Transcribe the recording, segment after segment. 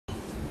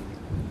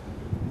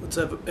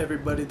What's up,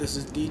 everybody? This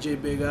is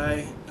DJ Big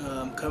Eye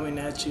coming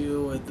at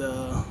you with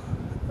a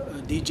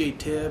DJ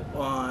tip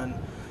on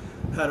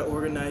how to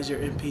organize your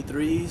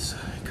MP3s,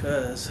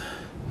 because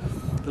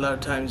a lot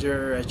of times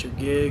you're at your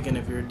gig, and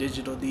if you're a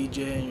digital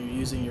DJ and you're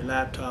using your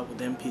laptop with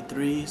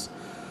MP3s,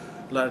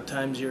 a lot of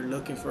times you're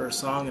looking for a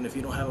song, and if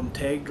you don't have them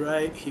tagged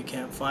right, you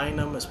can't find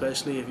them,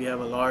 especially if you have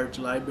a large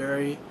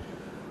library.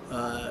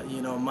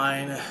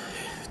 Mine,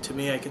 to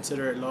me, I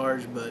consider it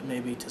large, but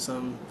maybe to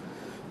some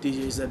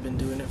DJs that have been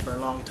doing it for a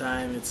long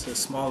time, it's a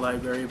small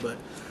library. But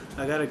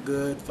I got a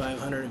good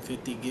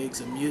 550 gigs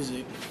of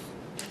music,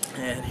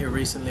 and here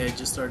recently I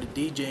just started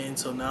DJing,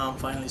 so now I'm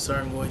finally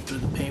starting going through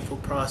the painful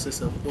process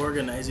of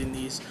organizing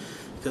these,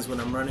 because when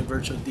I'm running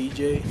virtual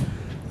DJ,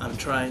 I'm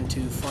trying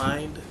to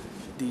find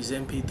these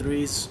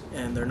MP3s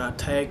and they're not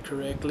tagged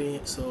correctly,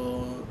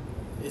 so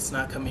it's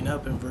not coming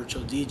up in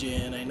virtual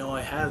DJ. And I know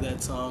I have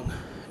that song.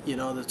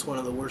 That's one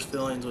of the worst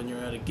feelings when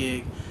you're at a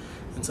gig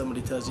and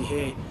somebody tells you,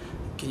 hey,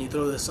 can you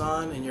throw this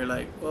on? And you're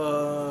like,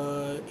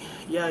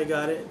 yeah, I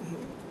got it.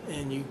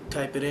 And you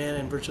type it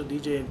in virtual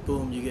DJ, and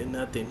boom, you get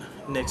nothing.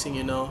 Next thing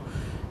you know,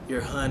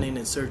 you're hunting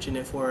and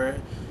searching for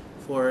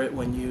it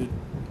when you'd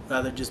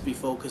rather just be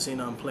focusing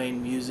on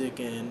playing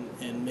music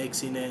and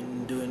mixing it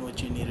and doing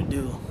what you need to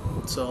do.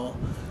 So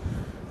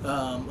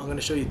I'm going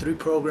to show you 3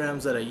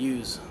 programs that I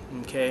use.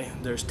 Okay,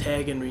 there's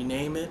Tag and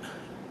Rename It,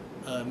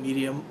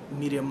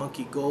 Media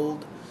Monkey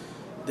Gold.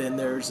 Then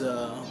there's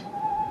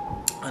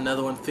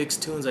another one, Fix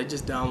Tunes. I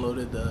just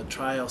downloaded the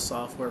trial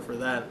software for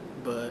that,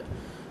 but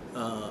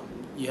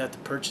you have to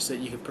purchase it.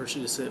 You can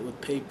purchase it with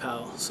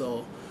PayPal.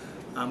 So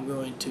I'm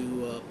going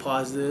to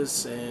pause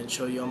this and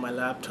show you on my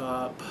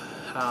laptop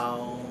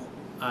how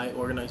I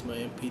organize my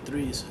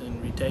MP3s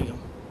and retag them.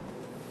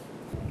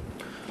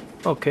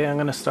 Okay, I'm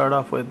gonna start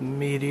off with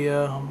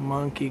Media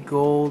Monkey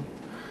Gold.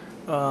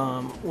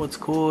 What's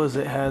cool is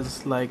it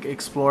has like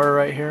Explorer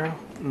right here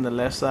on the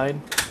left side,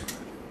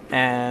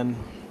 and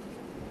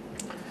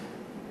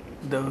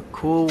the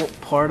cool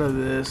part of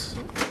this,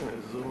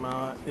 zoom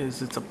out,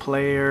 is it's a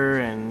player,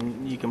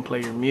 and you can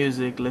play your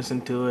music, listen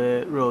to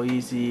it real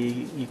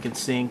easy. You can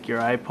sync your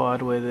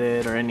iPod with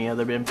it or any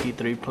other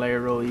MP3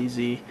 player real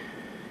easy.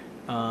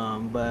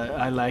 But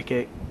I like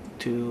it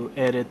to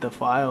edit the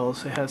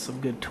files. It has some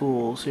good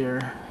tools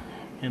here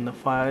in the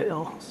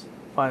files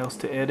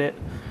to edit.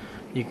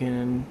 You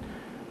can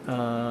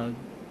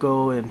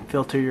go and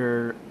filter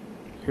your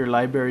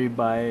library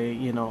by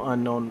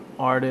unknown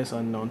artist,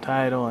 unknown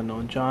title,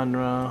 unknown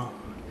genre,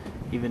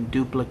 even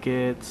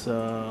duplicates,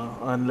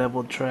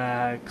 unleveled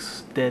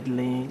tracks, dead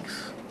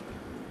links,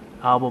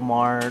 album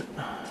art.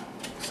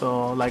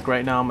 So like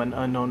right now I'm an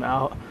unknown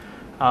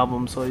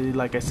album, so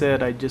like I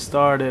said, I just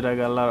started, I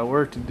got a lot of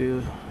work to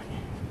do.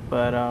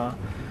 But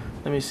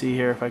let me see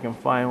here if I can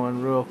find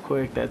one real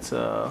quick that's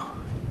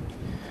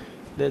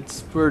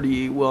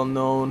pretty well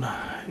known,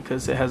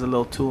 because it has a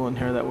little tool in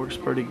here that works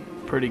pretty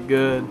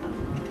good.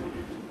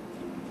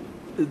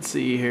 Let's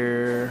see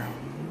here.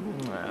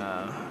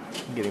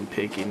 I'm getting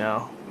picky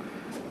now.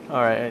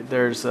 Alright,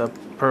 there's a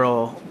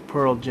Pearl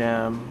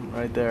Jam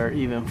right there,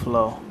 Even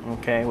Flow.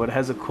 Okay, what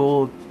has a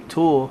cool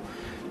tool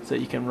is that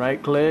you can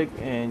right click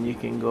and you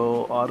can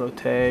go auto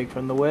tag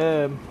from the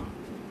web,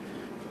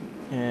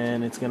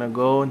 and it's gonna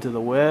go into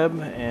the web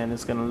and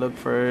it's gonna look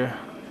for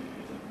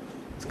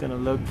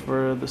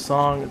the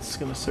song. It's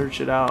gonna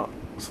search it out.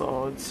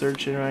 So it's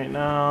searching right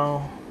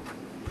now.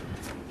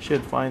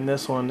 Should find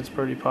this one. It's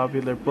pretty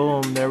popular.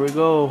 Boom, there we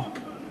go.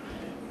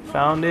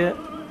 Found it.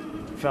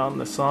 Found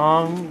the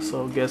song.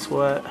 So guess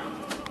what?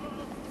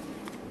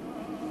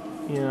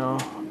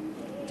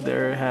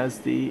 There it has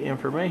the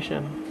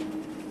information,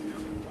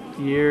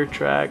 year,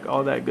 track,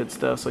 all that good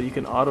stuff. So you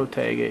can auto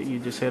tag it. You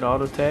just hit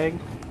auto tag,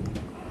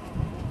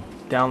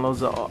 downloads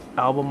the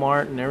album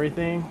art and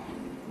everything,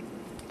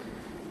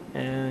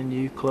 and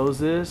you close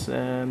this,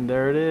 and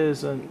there it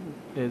is, and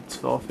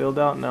it's all filled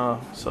out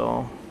now.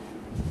 So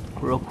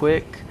real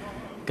quick,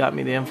 got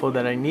me the info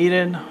that I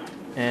needed.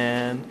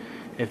 And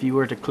if you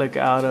were to click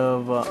out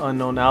of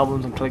unknown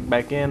albums and click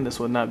back in, this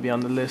would not be on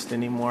the list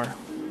anymore.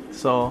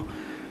 So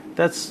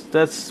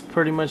that's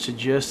pretty much the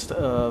gist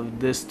of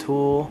this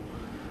tool.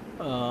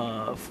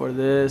 For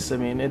this, I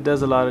mean, it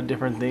does a lot of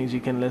different things.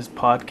 You can listen to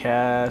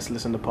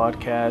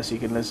podcasts, you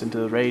can listen to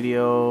the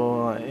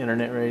radio,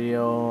 internet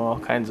radio, all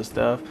kinds of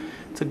stuff.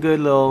 It's a good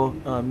little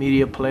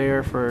media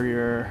player for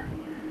your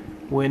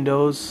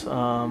Windows.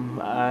 I'm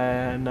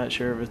not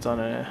sure if it's on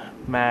a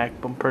Mac,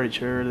 but I'm pretty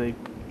sure they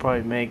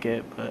probably make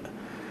it. But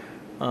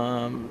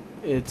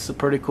it's a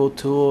pretty cool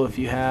tool if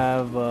you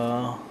have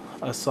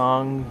a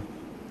song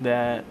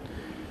that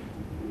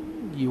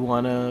you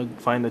want to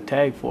find the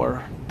tag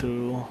for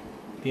through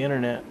the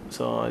internet.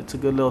 So it's a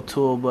good little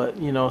tool. But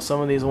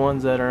some of these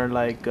ones that are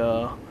like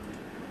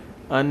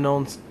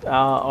unknown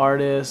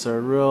artists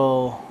or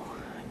real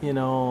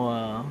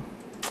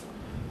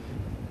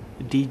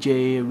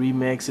DJ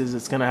remixes,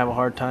 it's gonna have a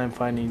hard time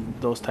finding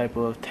those type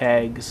of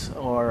tags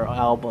or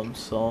albums.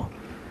 So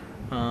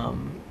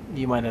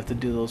you might have to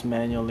do those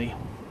manually.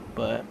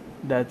 But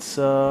that's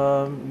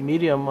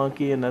Media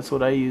Monkey, and that's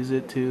what I use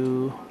it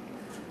to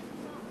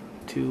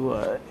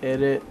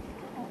edit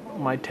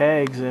my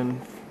tags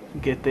and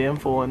get the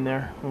info in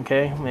there.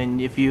 Okay, and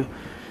if you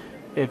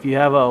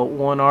have a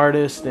one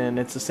artist and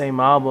it's the same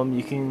album,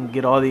 you can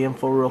get all the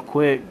info real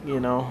quick, you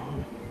know,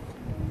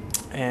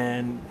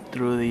 and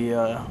through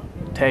the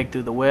tag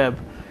through the web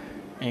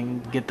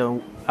and get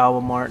the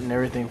album art and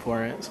everything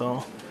for it.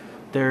 So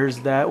there's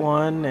that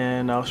one,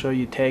 and I'll show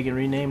you tag and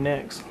rename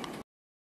next.